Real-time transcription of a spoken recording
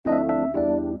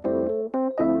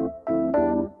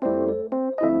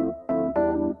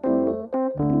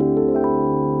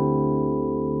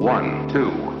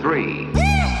2, 3.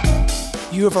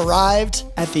 You have arrived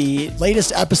at the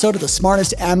latest episode of The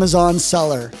Smartest Amazon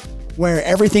Seller, where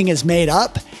everything is made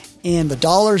up and the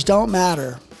dollars don't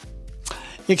matter.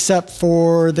 Except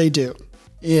for they do,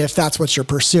 if that's what you're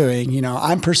pursuing. You know,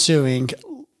 I'm pursuing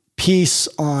peace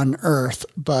on earth,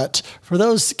 but for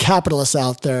those capitalists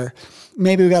out there,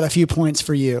 maybe we got a few points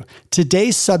for you.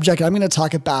 Today's subject, I'm going to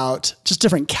talk about just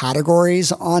different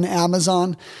categories on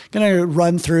Amazon. I'm going to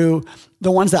run through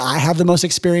the ones that I have the most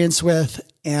experience with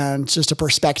and just a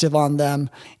perspective on them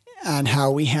and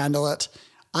how we handle it.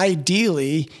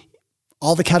 Ideally,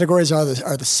 all the categories are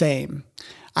the same.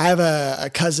 I have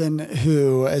a cousin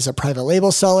who is a private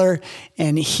label seller,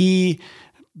 and he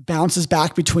bounces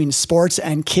back between sports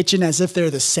and kitchen as if they're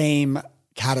the same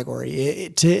category.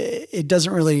 It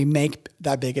doesn't really make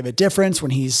that big of a difference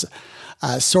when he's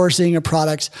sourcing a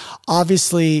product.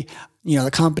 Obviously, you know,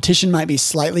 the competition might be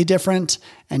slightly different,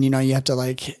 and, you know, you have to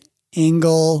like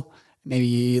angle,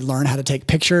 maybe learn how to take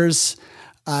pictures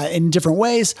in different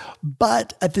ways.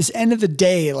 But at this end of the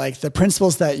day, like the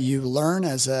principles that you learn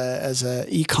as a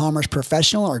e-commerce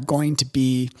professional are going to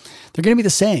be the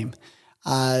same.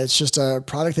 It's just a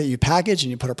product that you package and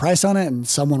you put a price on it and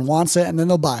someone wants it and then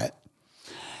they'll buy it.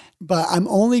 But I'm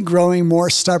only growing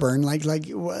more stubborn. Like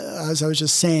as I was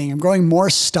just saying, I'm growing more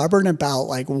stubborn about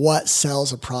like what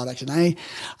sells a product. And I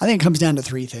think it comes down to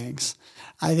three things.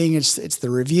 I think it's the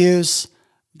reviews,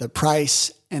 the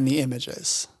price, and the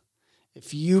images.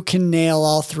 If you can nail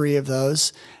all three of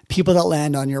those, people that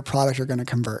land on your product are going to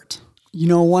convert. You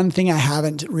know, one thing I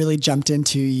haven't really jumped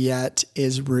into yet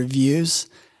is reviews.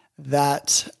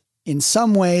 That in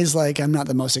some ways, like I'm not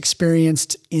the most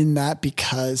experienced in that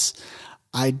because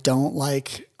I don't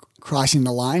like crossing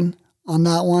the line on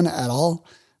that one at all.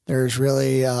 There's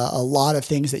really a lot of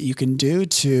things that you can do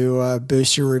to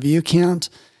boost your review count.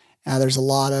 There's a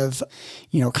lot of,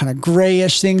 you know, kind of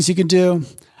grayish things you can do.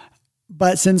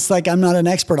 But since like I'm not an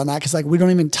expert on that, because like we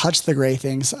don't even touch the gray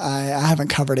things, I haven't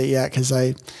covered it yet because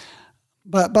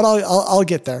but I'll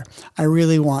get there. I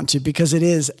really want to, because it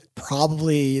is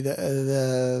probably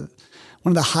the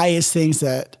one of the highest things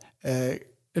that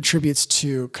attributes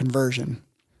to conversion.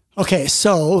 Okay,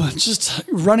 so just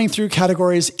running through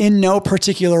categories in no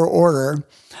particular order.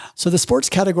 So the sports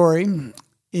category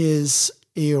is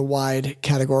a wide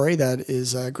category that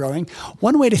is growing.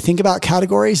 One way to think about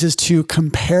categories is to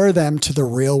compare them to the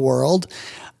real world.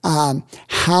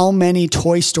 How many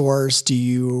toy stores do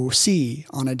you see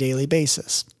on a daily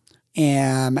basis?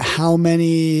 And how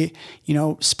many, you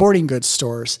know, sporting goods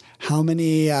stores? How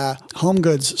many home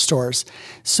goods stores?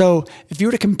 So if you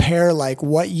were to compare like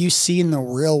what you see in the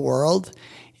real world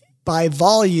by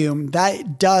volume,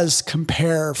 that does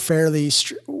compare fairly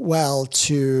well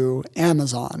to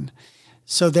Amazon.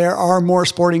 So there are more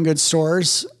sporting goods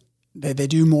stores. They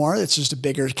do more. It's just a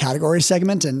bigger category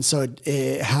segment. And so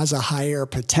it has a higher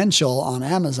potential on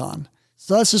Amazon.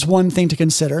 So that's just one thing to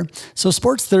consider. So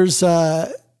sports,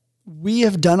 we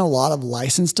have done a lot of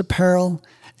licensed apparel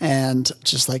and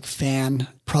just like fan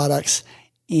products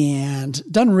and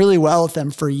done really well with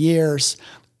them for years.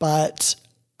 But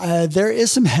there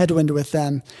is some headwind with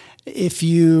them if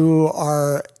you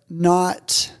are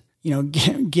not, you know,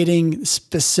 getting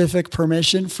specific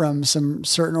permission from some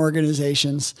certain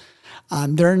organizations.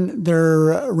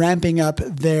 They're ramping up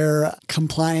their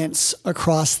compliance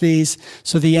across these.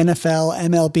 So the NFL,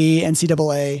 MLB,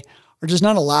 NCAA are just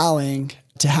not allowing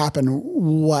to happen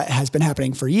what has been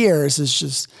happening for years, is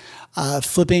just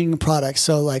flipping products.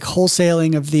 So like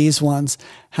wholesaling of these ones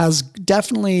has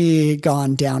definitely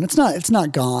gone down. It's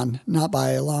not gone, not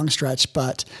by a long stretch,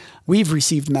 but we've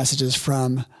received messages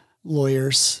from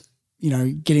lawyers, you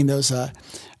know, getting those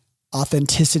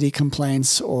authenticity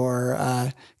complaints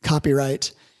or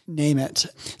copyright, name it.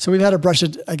 So we've had to brush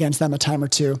it against them a time or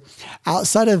two.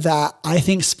 Outside of that, I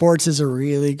think sports is a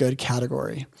really good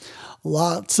category.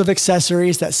 Lots of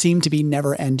accessories that seem to be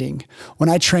never ending. When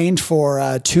I trained for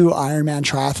 2 Ironman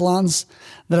triathlons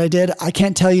that I did, I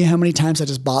can't tell you how many times I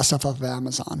just bought stuff off of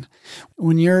Amazon.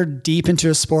 When you're deep into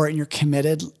a sport and you're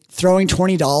committed, throwing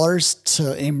 $20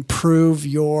 to improve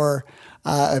your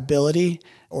ability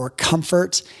or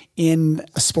comfort in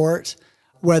a sport,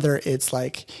 whether it's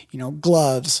like, you know,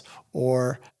 gloves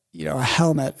or, you know, a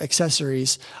helmet,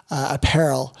 accessories,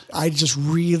 apparel. I just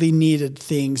really needed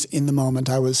things in the moment.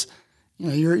 I was, you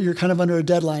know, you're kind of under a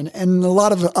deadline. And a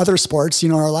lot of other sports, you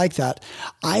know, are like that.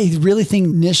 I really think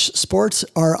niche sports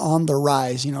are on the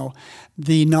rise, you know,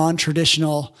 the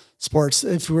non-traditional sports.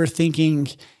 If we're thinking,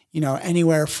 you know,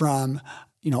 anywhere from,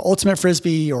 you know, ultimate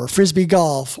frisbee or frisbee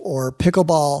golf or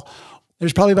pickleball,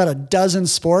 there's probably about a dozen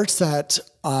sports that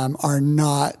are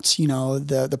not, you know,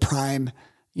 the prime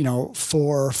 4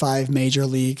 or 5 major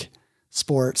league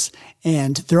sports.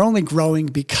 And they're only growing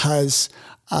because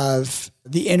of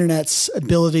the internet's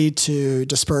ability to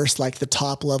disperse like the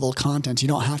top level content. You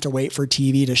don't have to wait for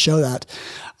TV to show that.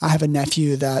 I have a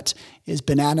nephew that is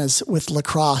bananas with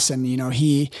lacrosse, and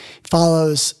he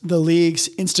follows the league's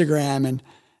Instagram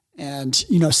and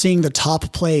seeing the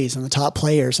top plays and the top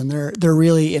players, and they're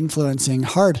really influencing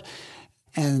hard.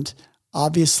 And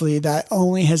obviously that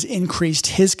only has increased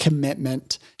his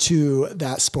commitment to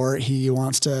that sport. He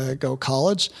wants to go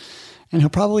college, and he'll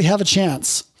probably have a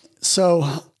chance.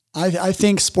 So I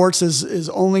think sports is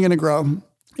only going to grow.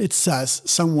 It's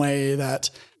some way that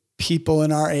people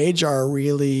in our age are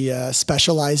really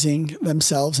specializing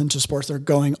themselves into sports. They're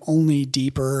going only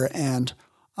deeper and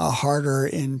harder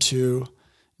into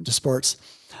sports.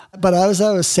 But as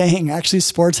I was saying, actually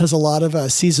sports has a lot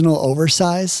of seasonal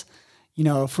oversize.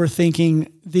 If we're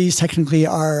thinking, these technically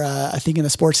are, I think in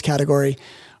the sports category,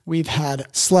 we've had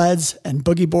sleds and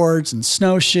boogie boards and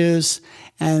snowshoes.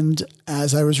 And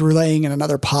as I was relaying in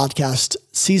another podcast,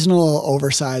 seasonal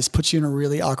oversize puts you in a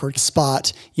really awkward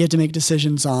spot. You have to make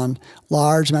decisions on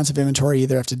large amounts of inventory. You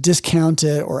either have to discount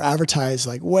it or advertise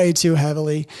like way too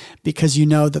heavily because you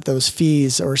know that those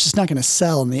fees, or it's just not going to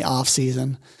sell in the off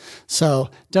season. So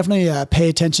definitely pay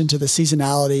attention to the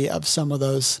seasonality of some of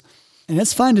those. And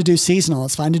it's fine to do seasonal.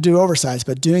 It's fine to do oversize,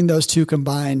 but doing those two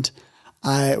combined,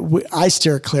 I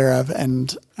steer clear of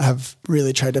and have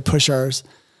really tried to push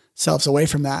ourselves away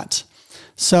from that.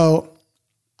 So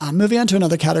moving on to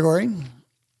another category,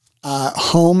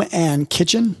 home and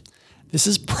kitchen. This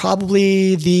is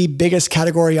probably the biggest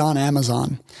category on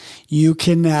Amazon. You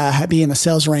can be in the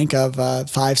sales rank of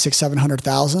 5, 6,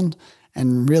 700,000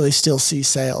 and really still see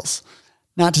sales.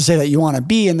 Not to say that you want to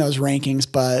be in those rankings,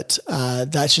 but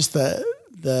that's just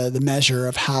the measure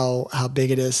of how big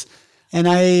it is. And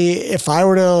if I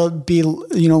were to be,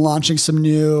 launching some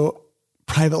new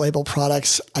private label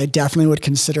products, I definitely would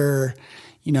consider,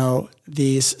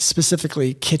 these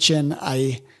specifically kitchen.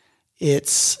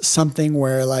 It's something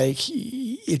where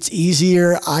it's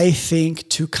easier, I think,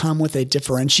 to come with a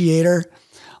differentiator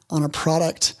on a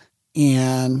product,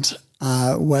 and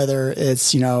whether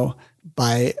it's,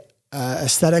 by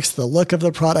aesthetics, the look of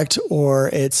the product, or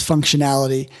its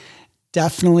functionality,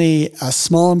 definitely a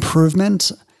small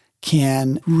improvement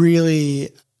can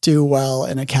really do well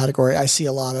in a category. I see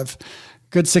a lot of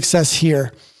good success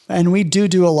here, and we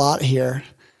do a lot here.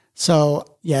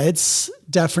 So yeah, it's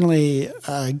definitely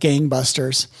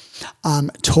gangbusters.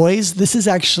 Toys. This is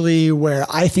actually where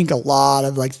I think a lot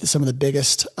of some of the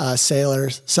biggest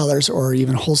sellers or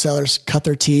even wholesalers cut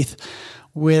their teeth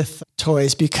with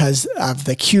toys because of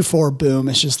the Q4 boom.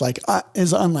 It's just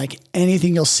is unlike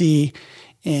anything you'll see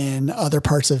in other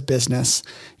parts of business.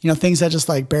 Things that just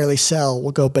barely sell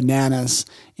will go bananas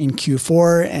in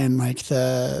Q4, and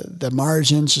the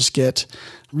margins just get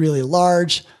really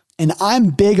large. And I'm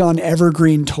big on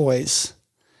evergreen toys.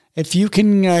 If you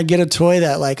can get a toy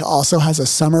that also has a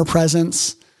summer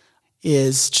presence,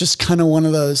 is just kind of one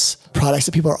of those products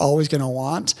that people are always going to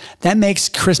want. That makes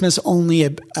Christmas only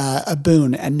a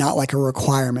boon and not a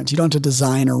requirement. You don't have to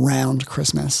design around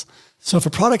Christmas. So if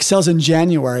a product sells in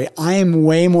January, I am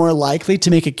way more likely to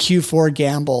make a Q4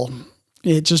 gamble.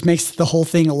 It just makes the whole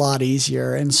thing a lot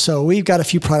easier. And so we've got a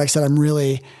few products that I'm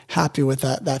really happy with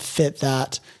that fit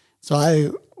that.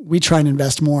 So we try and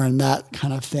invest more in that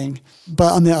kind of thing.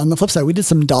 But on the flip side, we did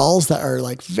some dolls that are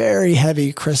very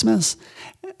heavy Christmas.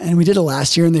 And we did it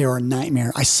last year and they were a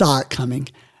nightmare. I saw it coming.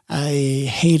 I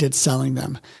hated selling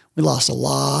them. We lost a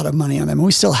lot of money on them. And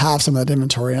we still have some of that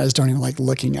inventory. And I just don't even like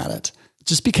looking at it.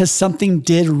 Just because something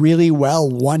did really well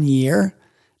one year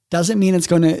doesn't mean it's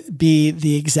going to be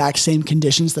the exact same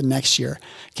conditions the next year.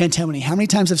 Can't tell me how many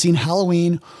times I've seen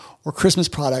Halloween or Christmas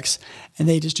products and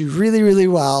they just do really, really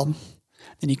well.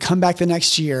 Then you come back the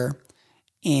next year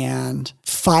and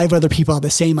 5 other people have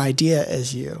the same idea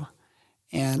as you.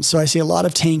 And so I see a lot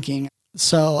of tanking.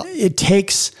 So it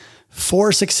takes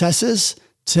 4 successes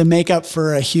to make up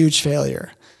for a huge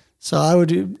failure. So I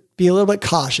would be a little bit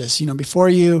cautious, before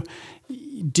you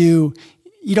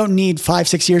don't need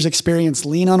 5-6 years experience.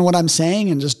 Lean on what I'm saying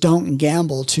and just don't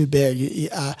gamble too big.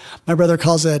 My brother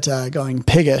calls it going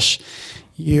piggish.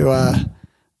 You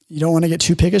don't want to get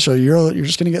too piggish or you're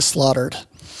just going to get slaughtered.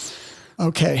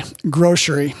 Okay,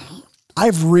 grocery.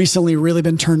 I've recently really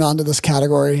been turned on to this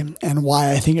category and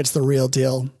why I think it's the real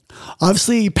deal.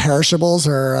 Obviously, perishables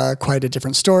are quite a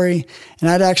different story, and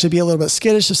I'd actually be a little bit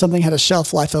skittish if something had a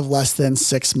shelf life of less than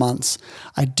 6 months.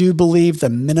 I do believe the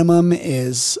minimum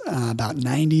is about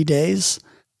 90 days.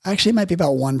 Actually, it might be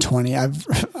about 120.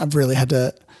 I've really had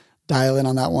to dial in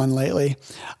on that one lately.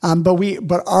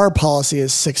 But our policy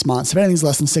is 6 months. If anything's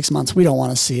less than 6 months, we don't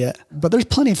want to see it. But there's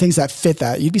plenty of things that fit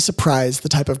that. You'd be surprised the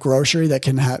type of grocery that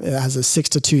has a 6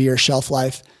 to 2 year shelf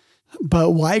life. But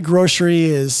why grocery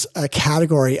is a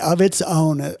category of its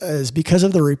own is because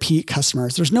of the repeat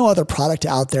customers. There's no other product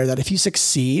out there that if you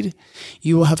succeed,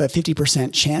 you will have a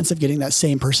 50% chance of getting that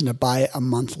same person to buy it a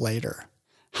month later.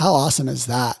 How awesome is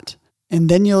that? And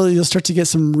then you'll start to get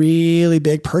some really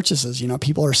big purchases.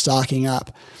 People are stocking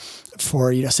up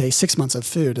for, say 6 months of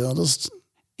food.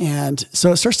 And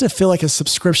so it starts to feel like a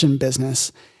subscription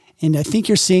business. And I think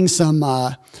you're seeing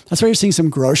that's why you're seeing some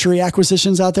grocery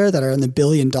acquisitions out there that are in the $1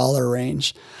 billion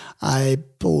range. I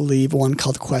believe one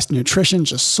called Quest Nutrition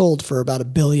just sold for about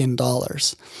 $1 billion.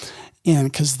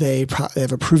 And because they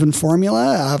have a proven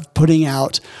formula of putting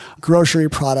out grocery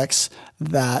products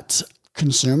that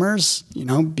consumers,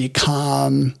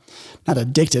 become not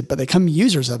addicted, but they become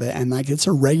users of it. And it's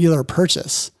a regular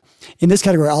purchase. In this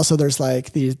category also, there's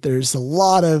a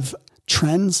lot of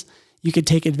trends. You could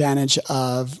take advantage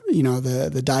of,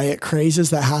 the diet crazes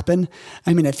that happen.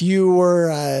 I mean, if you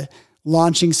were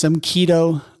launching some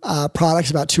keto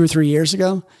products about 2 or 3 years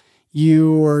ago,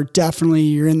 you're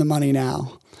in the money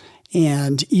now.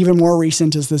 And even more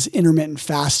recent is this intermittent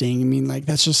fasting. I mean,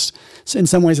 that's just, in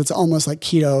some ways, it's almost like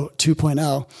keto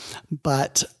 2.0.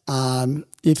 But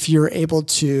if you're able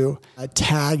to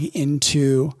tag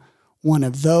into one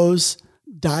of those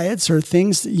diets or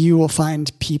things, you will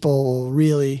find people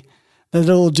that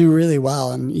it'll do really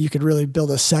well. And you could really build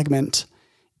a segment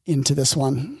into this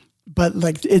one. But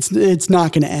it's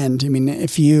not going to end. I mean,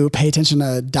 if you pay attention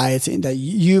to diets that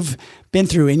you've been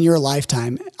through in your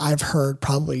lifetime, I've heard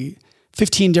probably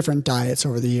 15 different diets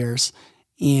over the years.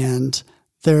 And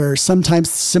they're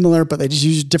sometimes similar, but they just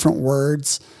use different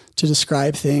words to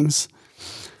describe things.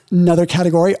 Another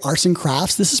category, arts and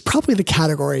crafts. This is probably the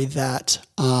category that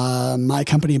my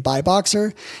company,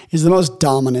 BuyBoxer, is the most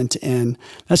dominant in.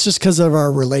 That's just because of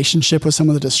our relationship with some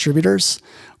of the distributors.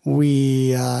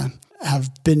 We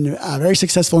have been very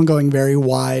successful in going very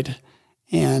wide,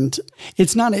 and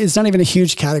it's not even a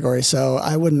huge category. So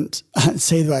I wouldn't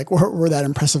say we're that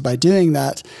impressive by doing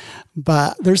that.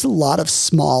 But there's a lot of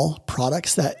small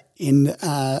products that in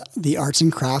the arts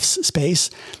and crafts space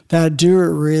that do it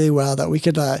really well, that we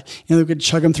could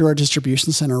chug them through our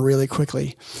distribution center really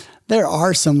quickly. There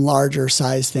are some larger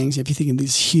size things, if you think of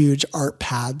these huge art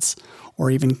pads or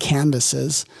even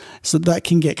canvases, so that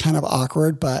can get kind of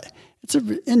awkward, but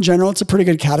in general, it's a pretty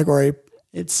good category.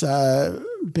 It's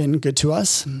been good to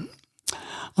us.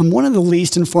 One of the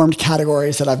least informed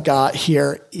categories that I've got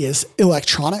here is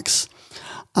electronics.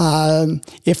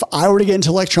 If I were to get into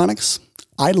electronics,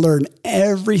 I'd learn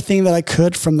everything that I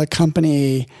could from the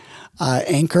company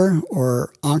Anker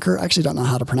or Anker. I actually don't know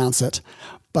how to pronounce it,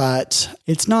 but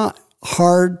it's not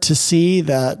hard to see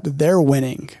that they're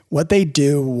winning. What they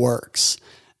do works.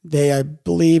 They, I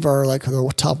believe, are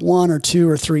the top 1 or 2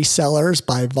 or 3 sellers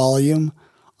by volume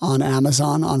on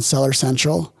Amazon, on Seller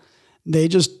Central. They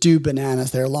just do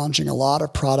bananas. They're launching a lot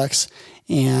of products.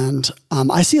 And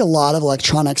I see a lot of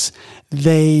electronics.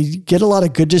 They get a lot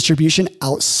of good distribution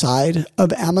outside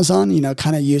of Amazon,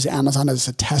 kind of use Amazon as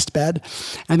a test bed.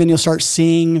 And then you'll start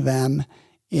seeing them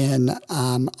in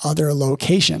other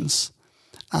locations,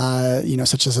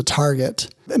 such as a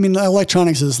Target. I mean,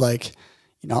 electronics is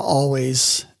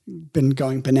always been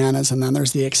going bananas. And then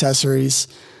there's the accessories.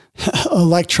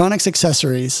 Electronics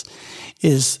accessories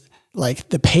is like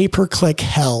the pay-per-click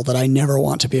hell that I never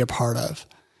want to be a part of.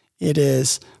 It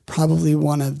is probably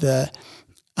one of the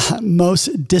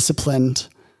most disciplined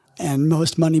and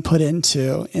most money put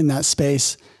into in that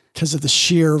space because of the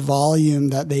sheer volume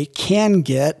that they can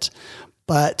get,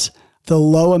 but the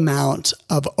low amount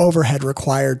of overhead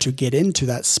required to get into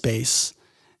that space.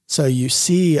 So you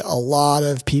see a lot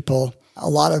of people, a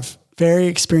lot of very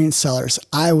experienced sellers.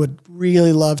 I would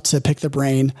really love to pick the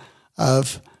brain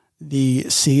of the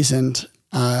seasoned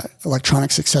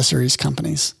electronics accessories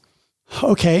companies.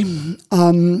 Okay,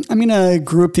 I'm going to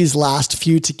group these last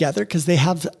few together because they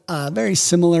have very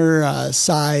similar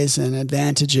size and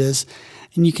advantages,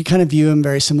 and you can kind of view them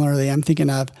very similarly. I'm thinking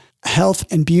of health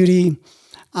and beauty.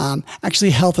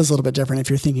 Actually, health is a little bit different if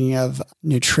you're thinking of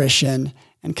nutrition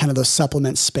and kind of the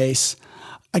supplement space.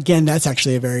 Again, that's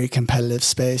actually a very competitive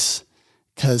space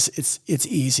because it's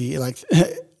easy.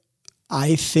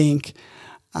 I think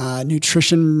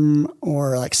nutrition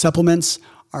or supplements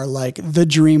are the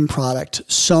dream product.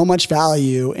 So much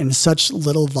value in such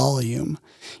little volume.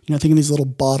 Think of these little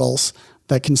bottles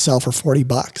that can sell for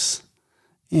 $40.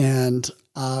 And,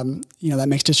 that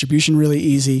makes distribution really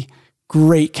easy.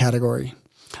 Great category.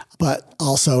 but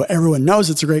also everyone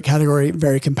knows it's a great category,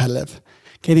 very competitive.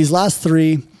 Okay, these last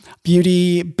three,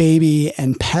 beauty, baby,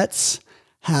 and pets,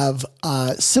 have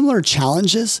similar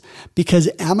challenges because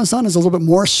Amazon is a little bit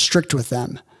more strict with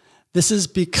them. This is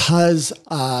because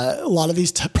a lot of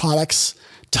these products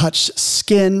touch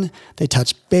skin, they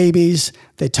touch babies,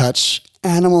 they touch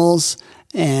animals,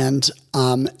 and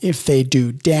if they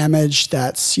do damage,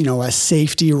 that's a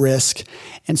safety risk.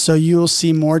 And so you will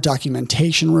see more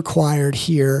documentation required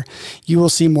here. You will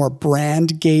see more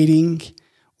brand gating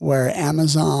where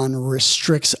Amazon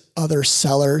restricts other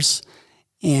sellers.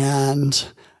 And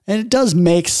it does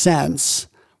make sense,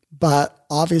 but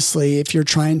obviously if you're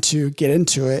trying to get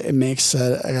into it, it makes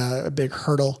a big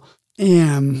hurdle.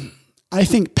 And I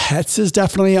think pets is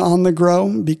definitely on the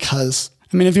grow because,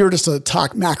 if you were just to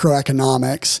talk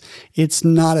macroeconomics, it's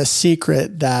not a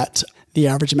secret that the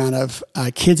average amount of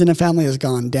kids in a family has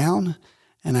gone down.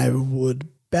 And I would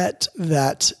bet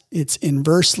that it's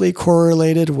inversely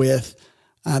correlated with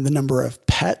the number of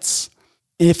pets.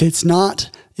 If it's not,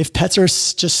 if pets are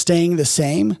just staying the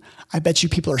same, I bet you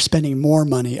people are spending more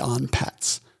money on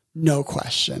pets. No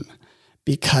question.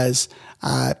 Because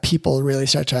people really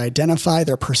start to identify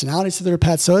their personalities to their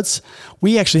pets. So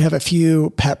we actually have a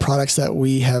few pet products that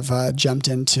we have jumped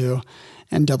into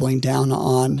and doubling down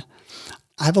on.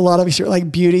 I have a lot of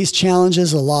like beauty's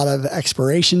challenges, a lot of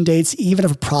expiration dates, even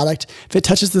if a product, if it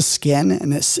touches the skin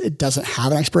and it doesn't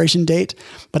have an expiration date,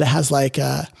 but it has like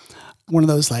one of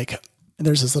those, like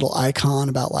there's this little icon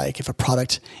about like if a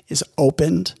product is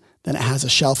opened, then it has a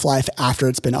shelf life after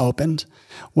it's been opened.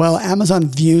 Well, Amazon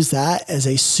views that as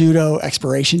a pseudo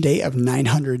expiration date of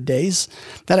 900 days.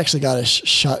 That actually got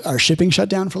our shipping shut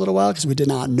down for a little while because we did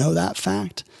not know that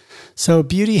fact. So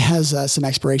beauty has some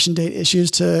expiration date issues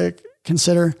to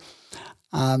consider.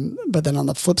 But then on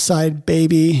the flip side,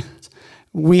 baby,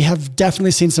 we have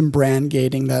definitely seen some brand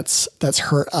gating that's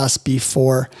hurt us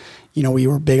before. We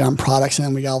were big on products and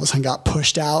then we all of a sudden got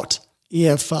pushed out.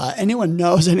 If anyone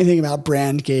knows anything about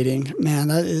brand gating, man,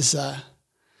 that is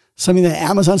something that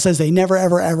Amazon says they never,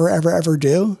 ever, ever, ever, ever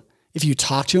do if you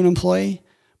talk to an employee,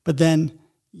 but then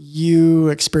you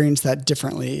experience that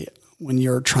differently when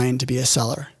you're trying to be a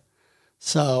seller.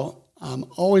 So I'm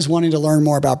always wanting to learn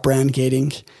more about brand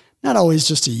gating, not always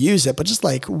just to use it, but just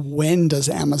like when does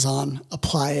Amazon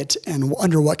apply it and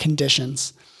under what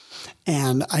conditions?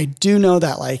 And I do know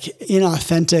that like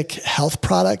inauthentic health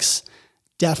products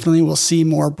definitely will see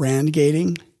more brand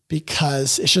gating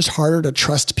because it's just harder to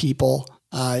trust people,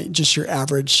 just your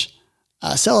average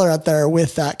seller out there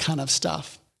with that kind of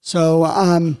stuff. So,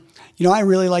 I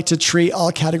really like to treat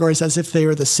all categories as if they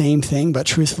are the same thing, but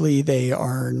truthfully, they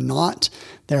are not.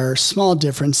 There are small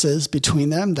differences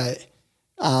between them that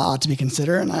ought to be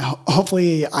considered. And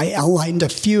hopefully I outlined a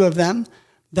few of them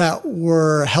that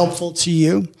were helpful to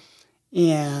you.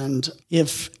 And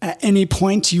if at any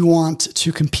point you want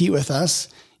to compete with us,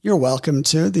 you're welcome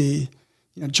to.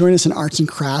 Join us in arts and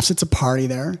crafts. It's a party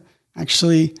there.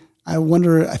 Actually, I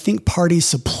think party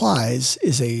supplies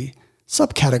is a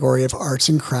subcategory of arts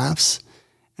and crafts.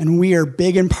 And we are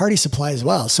big in party supply as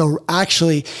well. So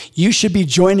actually, you should be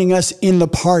joining us in the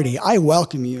party. I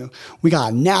welcome you. We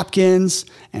got napkins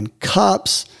and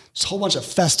cups, just a whole bunch of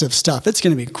festive stuff. It's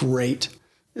going to be great.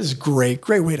 This is great.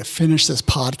 Great way to finish this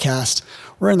podcast.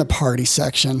 We're in the party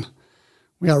section.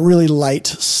 We got really light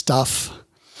stuff.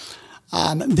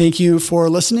 Thank you for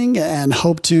listening and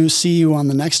hope to see you on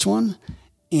the next one.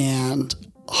 And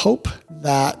hope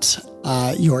that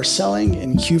your selling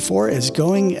in Q4 is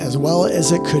going as well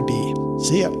as it could be.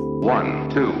 See ya.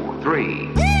 1, 2, 3.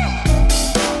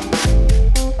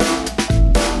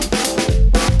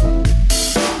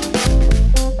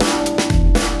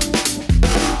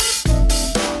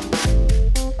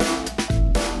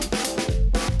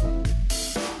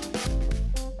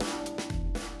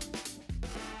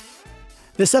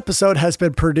 This episode has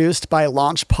been produced by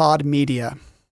LaunchPod Media.